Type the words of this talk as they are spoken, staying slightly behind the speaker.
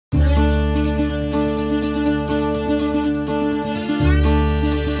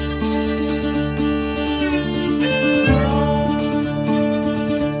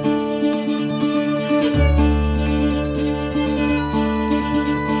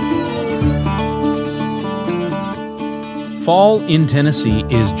Fall in Tennessee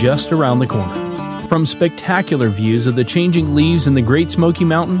is just around the corner. From spectacular views of the changing leaves in the Great Smoky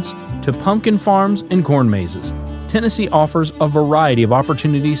Mountains to pumpkin farms and corn mazes, Tennessee offers a variety of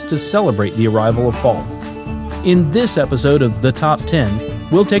opportunities to celebrate the arrival of fall. In this episode of The Top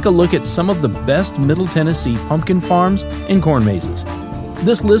 10, we'll take a look at some of the best Middle Tennessee pumpkin farms and corn mazes.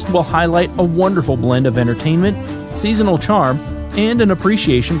 This list will highlight a wonderful blend of entertainment, seasonal charm, and an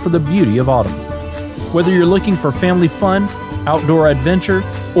appreciation for the beauty of autumn. Whether you're looking for family fun, outdoor adventure,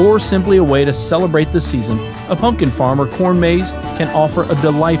 or simply a way to celebrate the season, a pumpkin farm or corn maze can offer a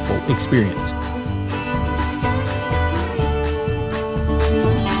delightful experience.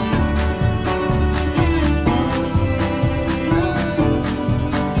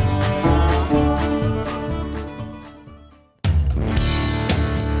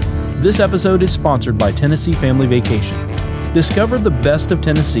 This episode is sponsored by Tennessee Family Vacation. Discover the best of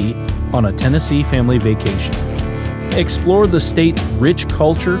Tennessee on a Tennessee family vacation. Explore the state's rich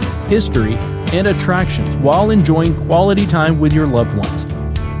culture, history, and attractions while enjoying quality time with your loved ones.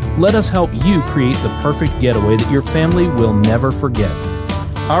 Let us help you create the perfect getaway that your family will never forget.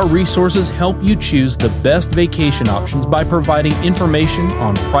 Our resources help you choose the best vacation options by providing information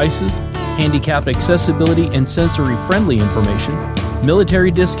on prices, handicapped accessibility and sensory-friendly information,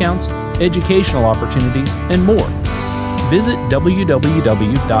 military discounts, educational opportunities, and more. Visit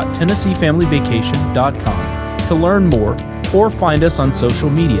www.tennesseefamilyvacation.com to learn more or find us on social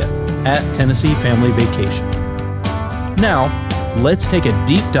media at Tennessee Family Vacation. Now, let's take a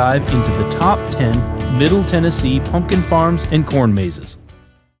deep dive into the top 10 Middle Tennessee pumpkin farms and corn mazes.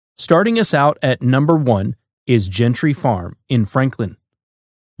 Starting us out at number 1 is Gentry Farm in Franklin.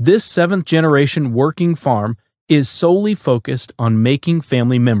 This 7th-generation working farm is solely focused on making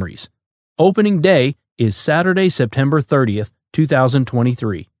family memories. Opening day is Saturday, September 30th,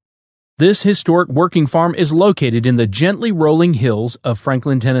 2023. This historic working farm is located in the gently rolling hills of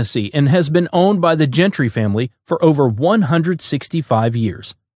Franklin, Tennessee, and has been owned by the Gentry family for over 165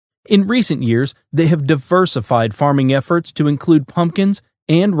 years. In recent years, they have diversified farming efforts to include pumpkins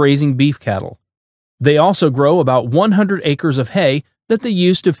and raising beef cattle. They also grow about 100 acres of hay that they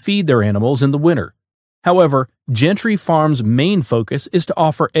use to feed their animals in the winter. However, Gentry Farm's main focus is to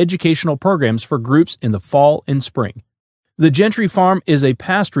offer educational programs for groups in the fall and spring. The Gentry Farm is a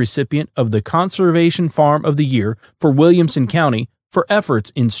past recipient of the Conservation Farm of the Year for Williamson County for efforts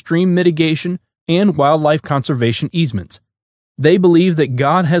in stream mitigation and wildlife conservation easements. They believe that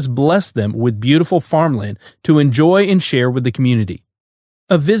God has blessed them with beautiful farmland to enjoy and share with the community.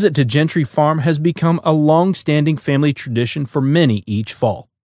 A visit to Gentry Farm has become a long-standing family tradition for many each fall.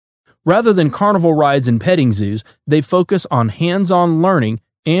 Rather than carnival rides and petting zoos, they focus on hands-on learning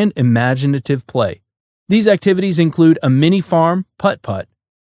and imaginative play. These activities include a mini farm, putt-putt,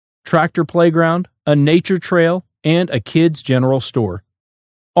 tractor playground, a nature trail, and a kids' general store.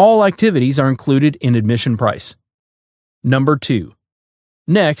 All activities are included in admission price. Number 2.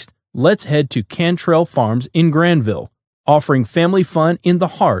 Next, let's head to Cantrell Farms in Granville, offering family fun in the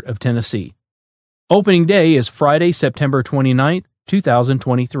heart of Tennessee. Opening day is Friday, September 29th,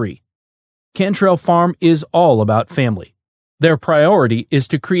 2023. Cantrell Farm is all about family. Their priority is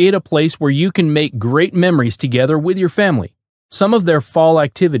to create a place where you can make great memories together with your family. Some of their fall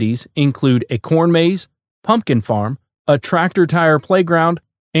activities include a corn maze, pumpkin farm, a tractor tire playground,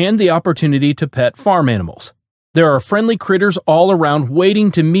 and the opportunity to pet farm animals. There are friendly critters all around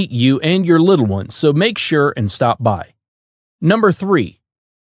waiting to meet you and your little ones, so make sure and stop by. Number 3.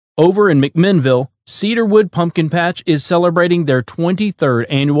 Over in McMinnville, Cedarwood Pumpkin Patch is celebrating their 23rd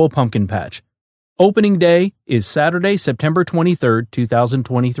annual pumpkin patch. Opening day is Saturday, September 23rd,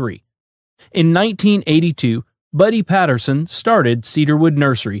 2023. In 1982, Buddy Patterson started Cedarwood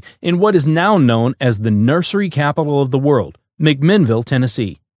Nursery in what is now known as the nursery capital of the world, McMinnville,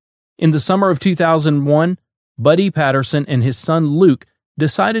 Tennessee. In the summer of 2001, Buddy Patterson and his son Luke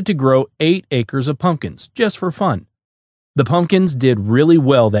decided to grow 8 acres of pumpkins just for fun. The pumpkins did really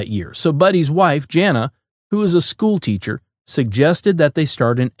well that year, so Buddy's wife, Jana, who is a school teacher, suggested that they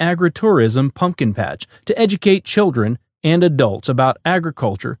start an agritourism pumpkin patch to educate children and adults about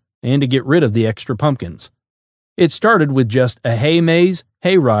agriculture and to get rid of the extra pumpkins. It started with just a hay maze,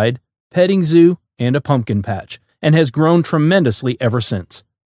 hay ride, petting zoo, and a pumpkin patch, and has grown tremendously ever since.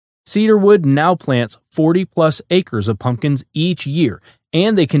 Cedarwood now plants 40-plus acres of pumpkins each year,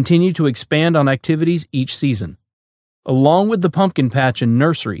 and they continue to expand on activities each season. Along with the pumpkin patch and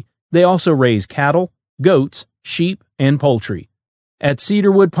nursery, they also raise cattle, goats, sheep, and poultry. At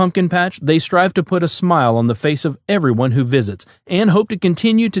Cedarwood Pumpkin Patch, they strive to put a smile on the face of everyone who visits and hope to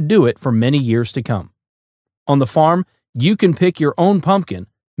continue to do it for many years to come. On the farm, you can pick your own pumpkin,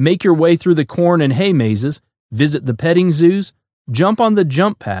 make your way through the corn and hay mazes, visit the petting zoos, jump on the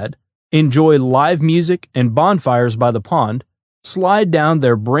jump pad, enjoy live music and bonfires by the pond, slide down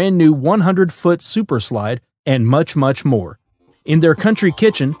their brand new 100-foot super slide, and much, much more. In their country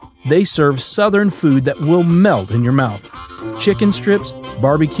kitchen, they serve southern food that will melt in your mouth. Chicken strips,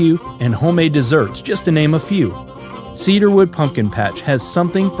 barbecue, and homemade desserts, just to name a few. Cedarwood Pumpkin Patch has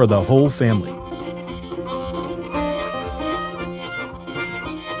something for the whole family.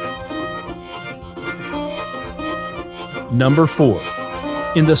 Number 4.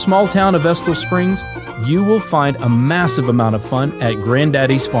 In the small town of Estill Springs, you will find a massive amount of fun at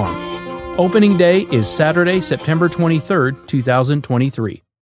Granddaddy's Farm. Opening day is Saturday, September 23, 2023.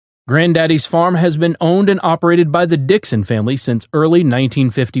 Granddaddy's Farm has been owned and operated by the Dixon family since early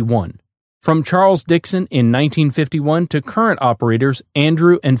 1951. From Charles Dixon in 1951 to current operators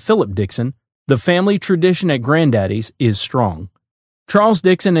Andrew and Philip Dixon, the family tradition at Granddaddy's is strong. Charles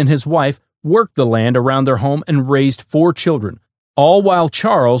Dixon and his wife worked the land around their home and raised 4 children, all while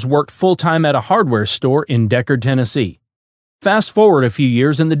Charles worked full-time at a hardware store in Deckard, Tennessee. Fast forward a few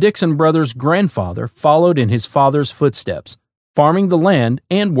years and the Dixon brothers' grandfather followed in his father's footsteps, farming the land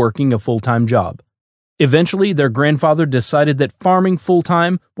and working a full-time job. Eventually, their grandfather decided that farming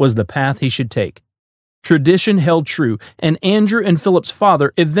full-time was the path he should take. Tradition held true, and Andrew and Philip's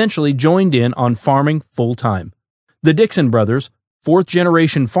father eventually joined in on farming full-time. The Dixon brothers,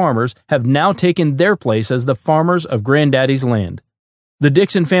 fourth-generation farmers, have now taken their place as the farmers of Granddaddy's land. The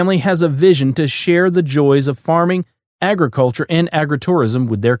Dixon family has a vision to share the joys of farming, agriculture, and agritourism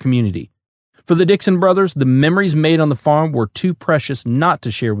with their community. For the Dixon brothers, the memories made on the farm were too precious not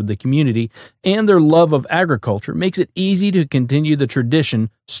to share with the community, and their love of agriculture makes it easy to continue the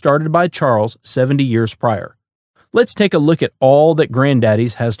tradition started by Charles 70 years prior. Let's take a look at all that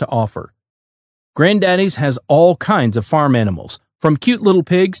Granddaddy's has to offer. Granddaddy's has all kinds of farm animals, from cute little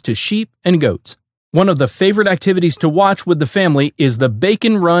pigs to sheep and goats. One of the favorite activities to watch with the family is the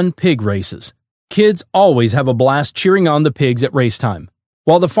Bacon Run pig races. Kids always have a blast cheering on the pigs at race time.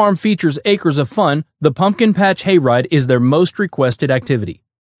 While the farm features acres of fun, the Pumpkin Patch Hayride is their most requested activity.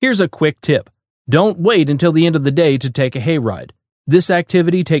 Here's a quick tip. Don't wait until the end of the day to take a hayride. This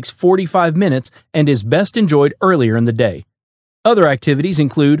activity takes 45 minutes and is best enjoyed earlier in the day. Other activities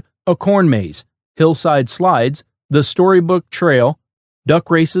include a corn maze, hillside slides, the Storybook Trail, duck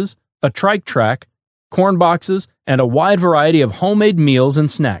races, a trike track, corn boxes, and a wide variety of homemade meals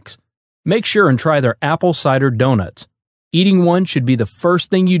and snacks. Make sure and try their apple cider donuts. Eating one should be the first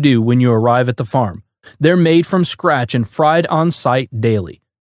thing you do when you arrive at the farm. They're made from scratch and fried on site daily.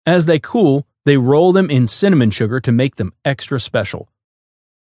 As they cool, they roll them in cinnamon sugar to make them extra special.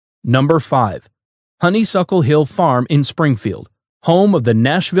 Number 5. Honeysuckle Hill Farm in Springfield, home of the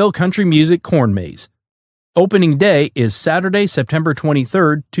Nashville Country Music Corn Maze. Opening day is Saturday, September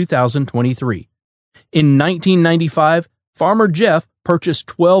 23, 2023. In 1995, Farmer Jeff purchased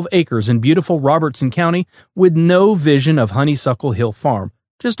 12 acres in beautiful Robertson County with no vision of Honeysuckle Hill Farm,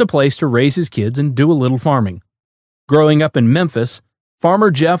 just a place to raise his kids and do a little farming. Growing up in Memphis, Farmer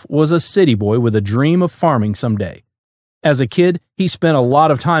Jeff was a city boy with a dream of farming someday. As a kid, he spent a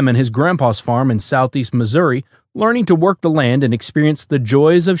lot of time on his grandpa's farm in southeast Missouri, learning to work the land and experience the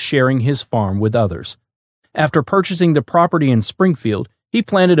joys of sharing his farm with others. After purchasing the property in Springfield, he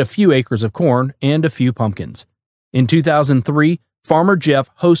planted a few acres of corn and a few pumpkins. In 2003, Farmer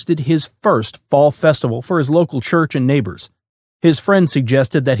Jeff hosted his first fall festival for his local church and neighbors. His friends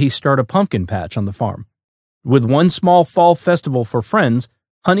suggested that he start a pumpkin patch on the farm. With one small fall festival for friends,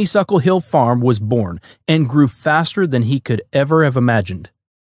 Honeysuckle Hill Farm was born and grew faster than he could ever have imagined.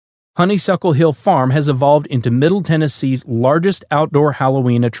 Honeysuckle Hill Farm has evolved into Middle Tennessee's largest outdoor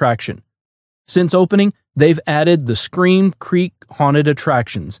Halloween attraction. Since opening, they've added the Scream Creek Haunted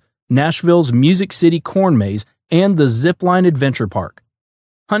Attractions, Nashville's Music City Corn Maze, and the Zipline Adventure Park.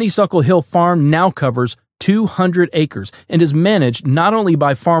 Honeysuckle Hill Farm now covers 200 acres and is managed not only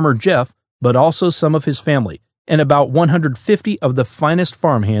by Farmer Jeff, but also some of his family, and about 150 of the finest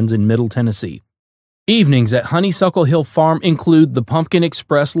farmhands in Middle Tennessee. Evenings at Honeysuckle Hill Farm include the Pumpkin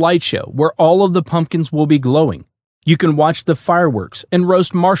Express light show, where all of the pumpkins will be glowing. You can watch the fireworks and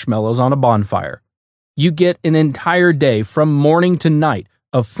roast marshmallows on a bonfire. You get an entire day from morning to night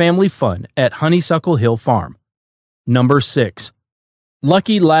of family fun at Honeysuckle Hill Farm. Number 6.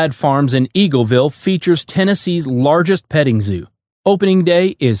 Lucky Lad Farms in Eagleville features Tennessee's largest petting zoo. Opening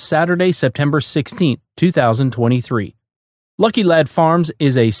day is Saturday, September 16, 2023. Lucky Lad Farms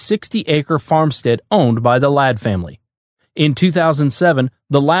is a 60-acre farmstead owned by the Ladd family. In 2007,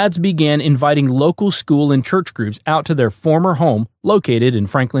 the Ladds began inviting local school and church groups out to their former home located in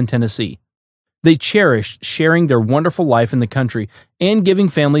Franklin, Tennessee. They cherished sharing their wonderful life in the country and giving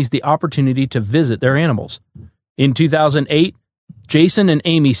families the opportunity to visit their animals. In 2008, Jason and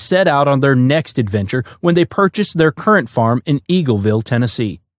Amy set out on their next adventure when they purchased their current farm in Eagleville,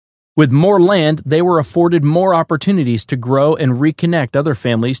 Tennessee. With more land, they were afforded more opportunities to grow and reconnect other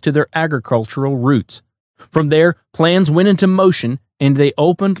families to their agricultural roots. From there, plans went into motion, and they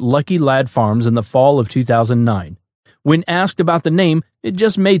opened Lucky Lad Farms in the fall of 2009. When asked about the name, it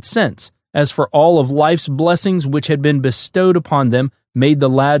just made sense, as for all of life's blessings which had been bestowed upon them made the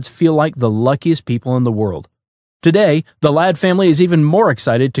Lads feel like the luckiest people in the world. Today, the Ladd family is even more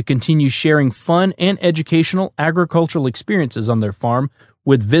excited to continue sharing fun and educational agricultural experiences on their farm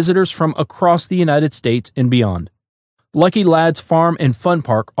with visitors from across the United States and beyond. Lucky Lad's Farm and Fun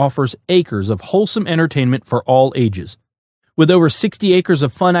Park offers acres of wholesome entertainment for all ages. With over 60 acres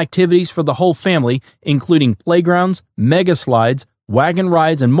of fun activities for the whole family, including playgrounds, mega slides, wagon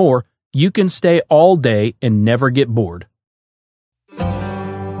rides, and more, you can stay all day and never get bored.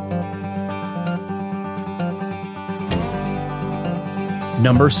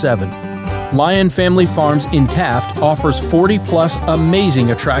 Number 7. Lion Family Farms in Taft offers 40-plus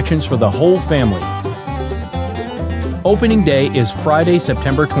amazing attractions for the whole family. Opening day is Friday,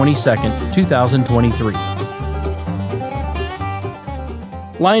 September 22nd, 2023.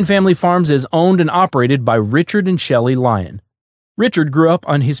 Lion Family Farms is owned and operated by Richard and Shelley Lyon. Richard grew up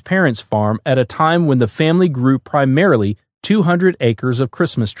on his parents' farm at a time when the family grew primarily 200 acres of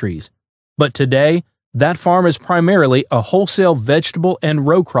Christmas trees. But today, that farm is primarily a wholesale vegetable and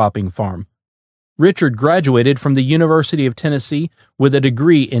row cropping farm. Richard graduated from the University of Tennessee with a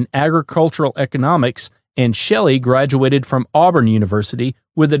degree in agricultural economics, and Shelley graduated from Auburn University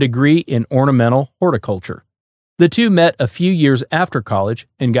with a degree in ornamental horticulture. The two met a few years after college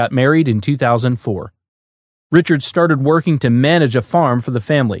and got married in 2004. Richard started working to manage a farm for the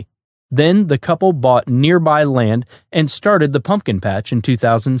family. Then the couple bought nearby land and started the pumpkin patch in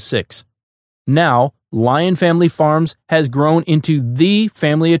 2006. Now, Lion Family Farms has grown into the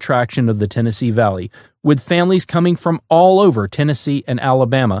family attraction of the Tennessee Valley, with families coming from all over Tennessee and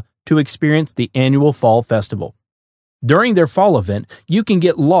Alabama to experience the annual Fall Festival. During their fall event, you can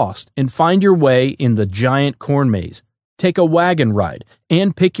get lost and find your way in the giant corn maze, take a wagon ride,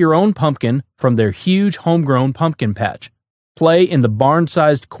 and pick your own pumpkin from their huge homegrown pumpkin patch, play in the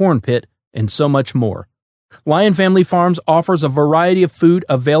barn-sized corn pit, and so much more. Lion Family Farms offers a variety of food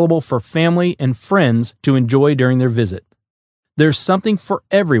available for family and friends to enjoy during their visit. There's something for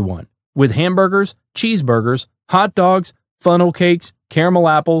everyone, with hamburgers, cheeseburgers, hot dogs, funnel cakes, caramel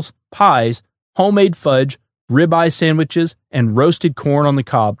apples, pies, homemade fudge, ribeye sandwiches, and roasted corn on the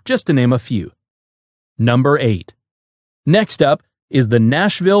cob, just to name a few. Number 8. Next up is the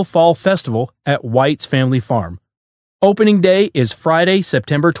Nashville Fall Festival at White's Family Farm. Opening day is Friday,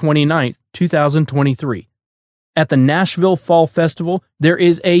 September 29th, 2023. At the Nashville Fall Festival, there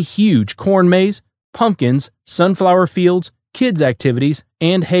is a huge corn maze, pumpkins, sunflower fields, kids' activities,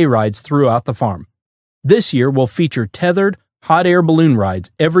 and hay rides throughout the farm. This year will feature tethered, hot air balloon rides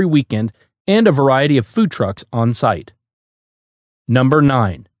every weekend and a variety of food trucks on site. Number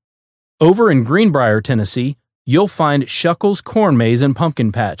 9. Over in Greenbrier, Tennessee, you'll find Shuckle's Corn Maze and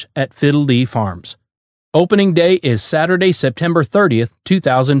Pumpkin Patch at Fiddledee Farms. Opening day is Saturday, September 30th,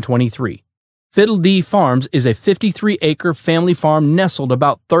 2023. Fiddledee Farms is a 53-acre family farm nestled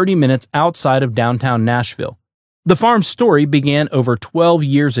about 30 minutes outside of downtown Nashville. The farm's story began over 12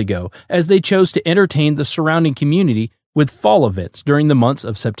 years ago as they chose to entertain the surrounding community with fall events during the months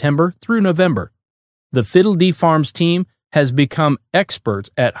of September through November. The Fiddledee Farms team has become experts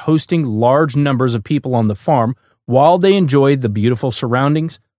at hosting large numbers of people on the farm while they enjoy the beautiful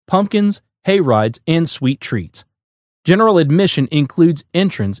surroundings, pumpkins, hay rides, and sweet treats. General admission includes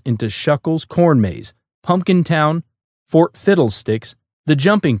entrance into Shuckle's Corn Maze, Pumpkin Town, Fort Fiddlesticks, the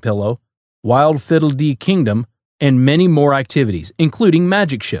Jumping Pillow, Wild Fiddledee Kingdom, and many more activities, including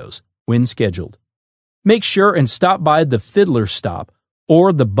magic shows, when scheduled. Make sure and stop by the Fiddler's Stop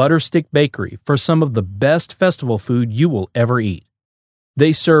or the Butterstick Bakery for some of the best festival food you will ever eat.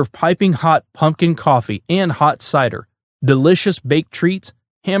 They serve piping hot pumpkin coffee and hot cider, delicious baked treats,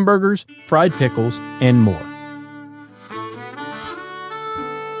 hamburgers, fried pickles, and more.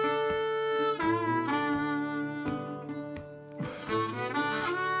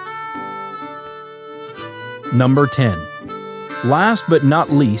 Number 10. Last but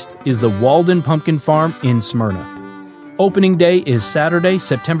not least is the Walden Pumpkin Farm in Smyrna. Opening day is Saturday,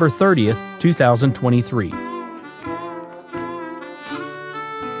 September 30th, 2023.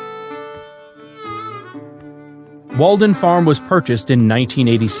 Walden Farm was purchased in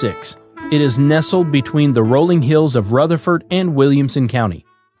 1986. It is nestled between the rolling hills of Rutherford and Williamson County.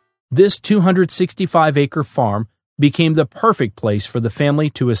 This 265-acre farm became the perfect place for the family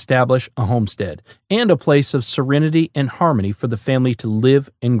to establish a homestead and a place of serenity and harmony for the family to live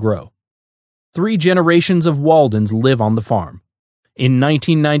and grow. 3 generations of Waldens live on the farm. In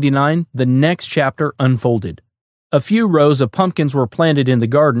 1999, the next chapter unfolded. A few rows of pumpkins were planted in the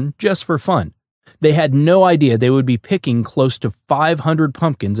garden just for fun. They had no idea they would be picking close to 500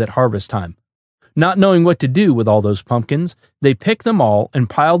 pumpkins at harvest time. Not knowing what to do with all those pumpkins, they picked them all and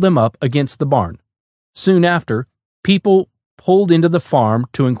piled them up against the barn. Soon after, people pulled into the farm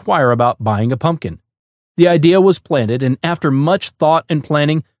to inquire about buying a pumpkin. The idea was planted, and after much thought and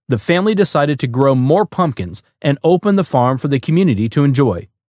planning, the family decided to grow more pumpkins and open the farm for the community to enjoy.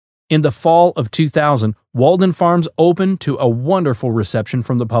 In the fall of 2000, Walden Farms opened to a wonderful reception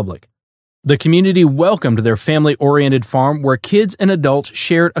from the public. The community welcomed their family-oriented farm where kids and adults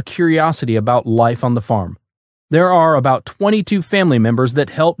shared a curiosity about life on the farm. There are about 22 family members that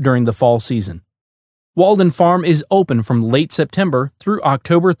help during the fall season. Walden Farm is open from late September through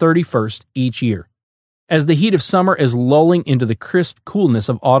October 31st each year. As the heat of summer is lulling into the crisp coolness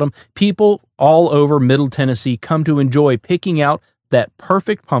of autumn, people all over Middle Tennessee come to enjoy picking out that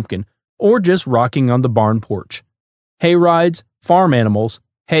perfect pumpkin or just rocking on the barn porch. Hay rides, farm animals,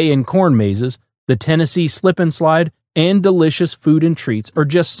 hay and corn mazes, the Tennessee slip and slide, and delicious food and treats are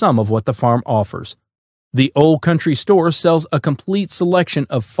just some of what the farm offers. The Old Country Store sells a complete selection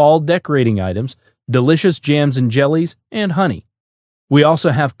of fall decorating items, delicious jams and jellies, and honey. We also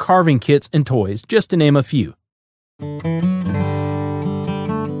have carving kits and toys, just to name a few.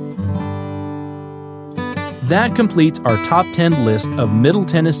 That completes our top 10 list of Middle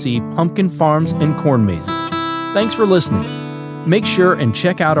Tennessee pumpkin farms and corn mazes. Thanks for listening. Make sure and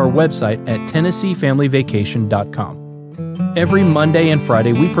check out our website at TennesseeFamilyVacation.com. Every Monday and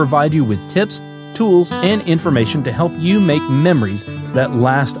Friday, we provide you with tips, tools, and information to help you make memories that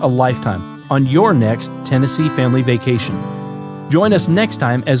last a lifetime on your next Tennessee family vacation. Join us next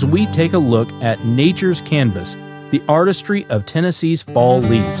time as we take a look at nature's canvas, the artistry of Tennessee's fall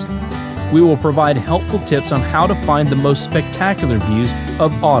leaves. We will provide helpful tips on how to find the most spectacular views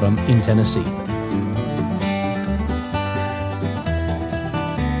of autumn in Tennessee.